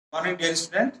Morning, dear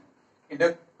student. In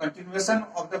the continuation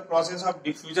of the process of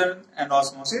diffusion and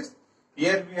osmosis,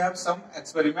 here we have some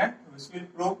experiment which will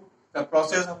prove the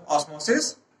process of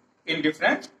osmosis in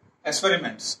different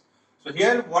experiments. So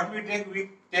here what we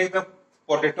take the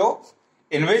potato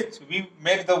in which we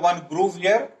make the one groove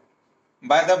here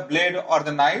by the blade or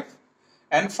the knife,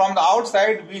 and from the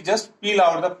outside we just peel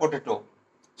out the potato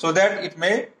so that it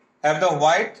may have the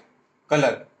white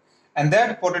color, and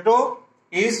that potato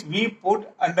is we put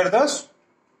under the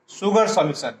sugar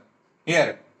solution.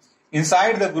 Here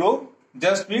inside the groove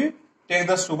just we take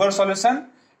the sugar solution,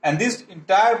 and this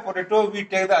entire potato we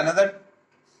take the another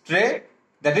tray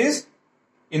that is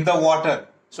in the water.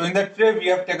 So in the tray we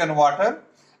have taken water,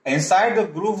 inside the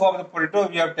groove of the potato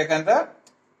we have taken the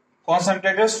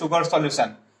concentrated sugar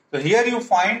solution. So here you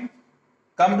find,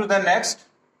 come to the next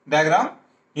diagram,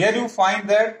 here you find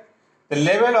that the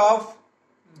level of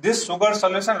this sugar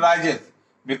solution rises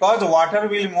because water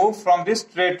will move from this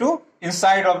tray to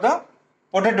inside of the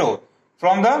potato,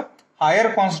 from the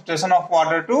higher concentration of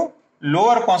water to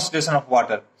lower concentration of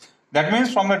water. That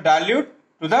means from the dilute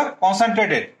to the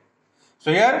concentrated.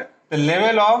 So here the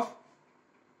level of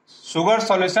sugar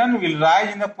solution will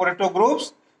rise in the potato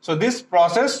grooves. So this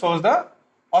process shows the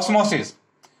osmosis.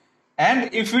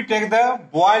 And if we take the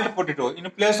boiled potato in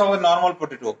place of the normal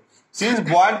potato, since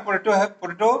boiled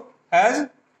potato has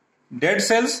dead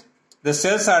cells, the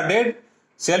cells are dead,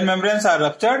 cell membranes are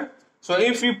ruptured. So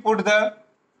if we put the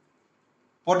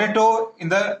potato in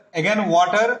the again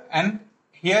water, and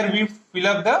here we fill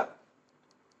up the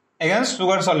again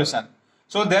sugar solution,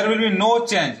 so there will be no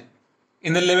change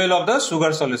in the level of the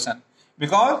sugar solution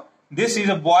because this is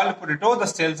a boiled potato, the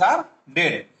cells are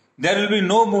dead. There will be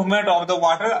no movement of the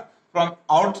water from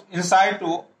inside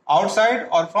to outside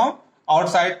or from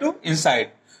outside to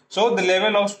inside. So the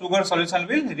level of sugar solution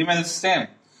will remain same.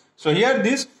 So here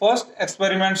this first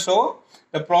experiment show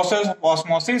the process of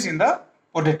osmosis in the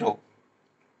potato.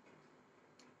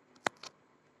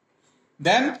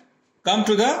 Then come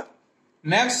to the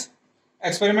next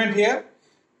experiment here,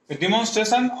 the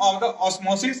demonstration of the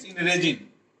osmosis in resin.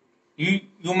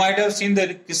 You might have seen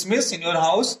the kismis in your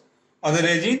house or the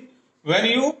resin. When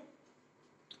you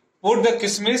put the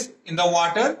kismis in the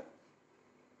water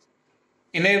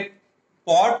in a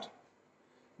pot,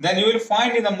 then you will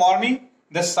find in the morning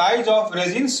the size of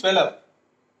resin swell up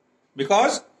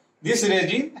because this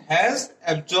resin has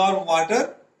absorbed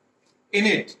water in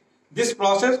it. This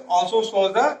process also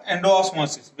shows the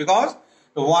endoosmosis because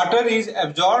the water is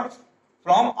absorbed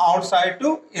from outside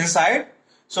to inside.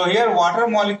 So here water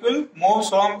molecule moves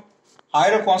from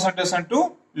higher concentration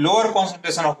to lower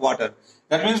concentration of water.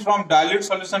 That means from dilute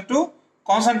solution to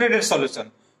concentrated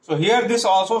solution. So here this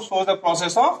also shows the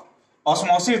process of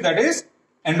osmosis, that is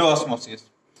endoosmosis.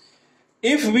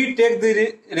 If we take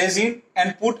the resin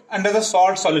and put under the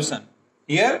salt solution,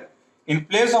 here in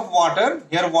place of water,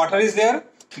 here water is there,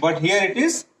 but here it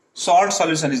is salt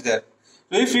solution is there.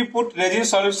 So if we put resin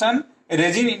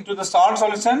into the salt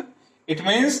solution, it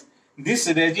means this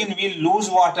resin will lose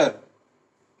water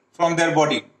from their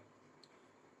body.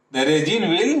 The resin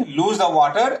will lose the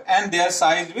water and their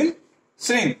size will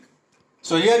shrink.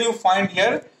 So here you find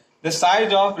here the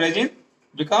size of resin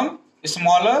become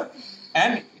smaller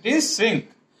and it is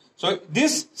shrink. So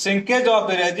this shrinkage of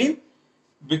the resin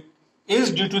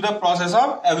is due to the process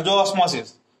of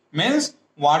exoosmosis. Means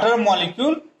water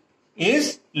molecule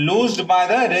is loosed by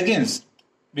the resins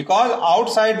because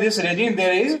outside this resin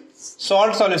there is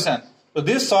salt solution. So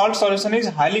this salt solution is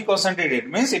highly concentrated,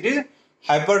 means it is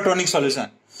hypertonic solution.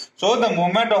 So the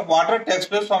movement of water takes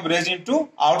place from resin to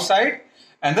outside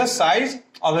and the size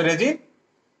of the resin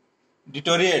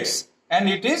deteriorates and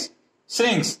it is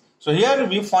shrinks. So here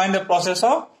we find the process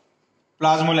of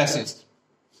plasmolysis.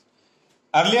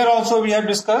 Earlier also we have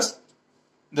discussed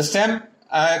the same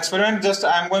experiment, just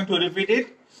I am going to repeat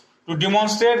it to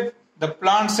demonstrate the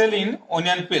plant cell in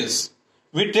onion peels.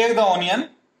 We take the onion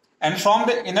and from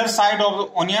the inner side of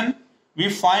the onion we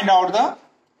find out the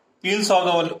peels of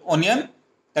the onion,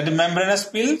 that is membranous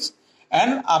peels,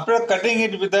 and after cutting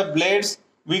it with the blades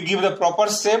we give the proper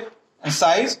shape and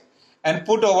size and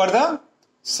put over the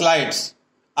slides.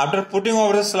 After putting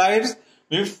over the slides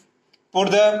we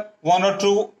put the 1 or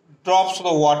 2 drops of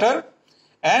the water,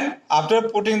 and after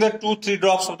putting the 2-3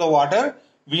 drops of the water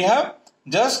we have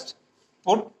just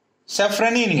put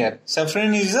safranin here.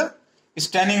 Safranin is a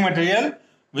staining material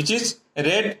which is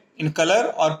red in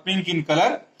color or pink in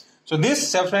color. So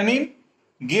this safranin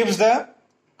gives the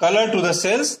color to the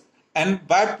cells, and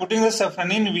by putting the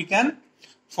safranin we can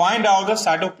find out the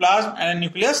cytoplasm and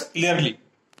nucleus clearly.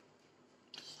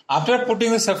 After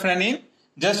putting the safranin,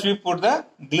 just we put the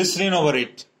glycerin over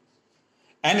it.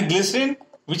 and glycerin,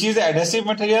 which is adhesive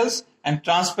materials and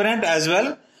transparent as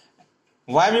well.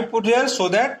 Why we put here? So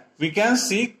that we can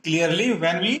see clearly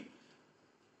when we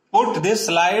put these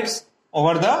slides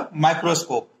over the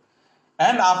microscope.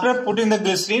 And after putting the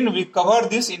glycerin, we cover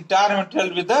this entire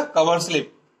material with the cover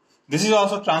slip. This is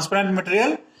also transparent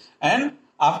material, and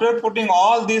after putting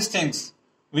all these things,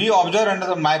 we observe under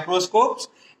the microscopes,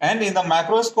 and in the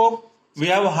microscope we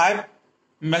have high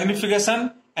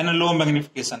magnification and a low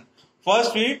magnification.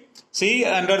 First we see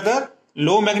under the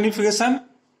low magnification,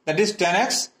 that is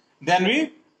 10x, then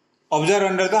we observe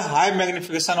under the high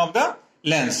magnification of the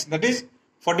lens, that is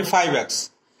 45x,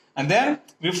 and then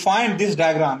we find this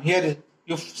diagram. Here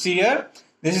you see here,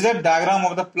 this is the diagram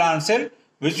of the plant cell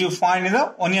which you find in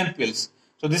the onion peels.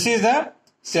 So this is the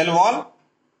cell wall.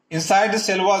 Inside the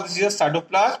cell wall, this is a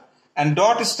cytoplasm, and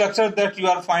dot structure that you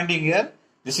are finding here,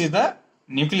 this is the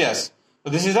nucleus. So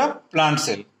this is a plant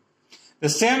cell. The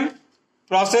same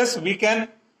process we can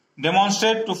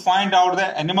demonstrate to find out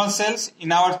the animal cells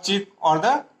in our cheek or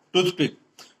the toothpick.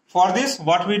 For this,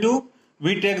 what we do,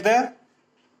 we take the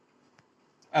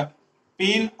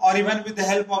pin, or even with the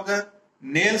help of the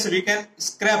nails, we can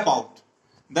scrape out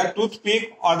the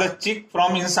toothpick or the cheek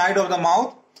from inside of the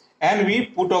mouth, and we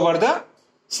put over the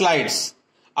slides.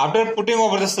 After putting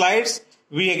over the slides,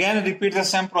 we again repeat the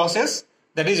same process,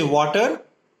 that is water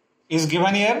is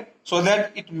given here so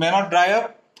that it may not dry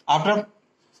up. After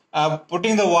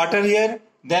putting the water here,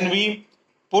 then we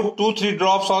put 2-3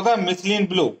 drops of the methylene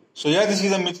blue. So here this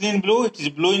is the methylene blue, it is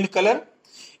blue in color.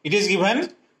 It is given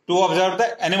to observe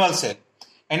the animal cell.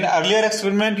 In earlier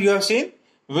experiment you have seen,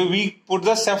 we put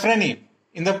the safranie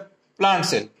in the plant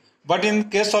cell. But in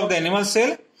case of the animal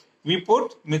cell, we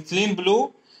put methylene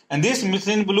blue, and this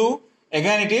methylene blue,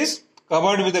 again it is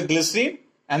covered with the glycerin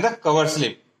and the cover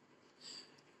slip.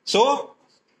 So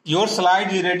your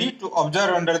slide is ready to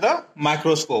observe under the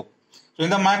microscope. So in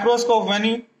the microscope,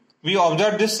 when we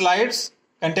observe these slides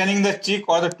containing the cheek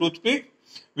or the toothpick,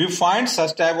 we find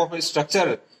such type of a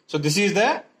structure. So this is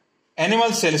the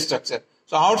animal cell structure.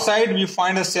 So outside we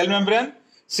find a cell membrane.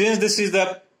 Since this is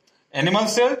the animal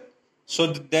cell, so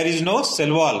there is no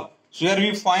cell wall. So here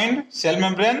we find cell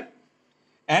membrane,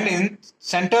 and in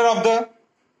center of the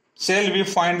cell we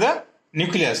find the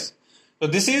nucleus. So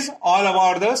this is all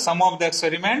about the sum of the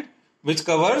experiment which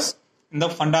covers the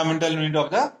fundamental unit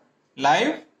of the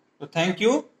life. So thank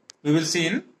you. We will see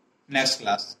in next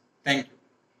class. Thank you.